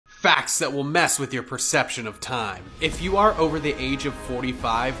Facts that will mess with your perception of time. If you are over the age of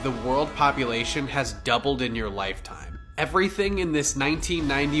 45, the world population has doubled in your lifetime. Everything in this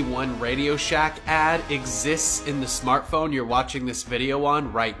 1991 Radio Shack ad exists in the smartphone you're watching this video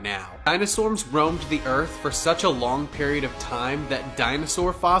on right now. Dinosaurs roamed the earth for such a long period of time that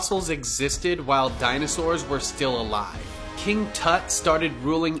dinosaur fossils existed while dinosaurs were still alive. King Tut started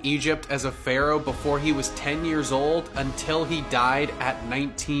ruling Egypt as a pharaoh before he was 10 years old until he died at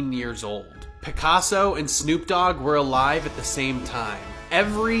 19 years old. Picasso and Snoop Dogg were alive at the same time.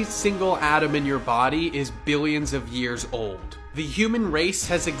 Every single atom in your body is billions of years old. The human race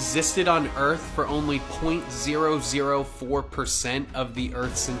has existed on Earth for only 0.004% of the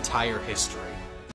Earth's entire history.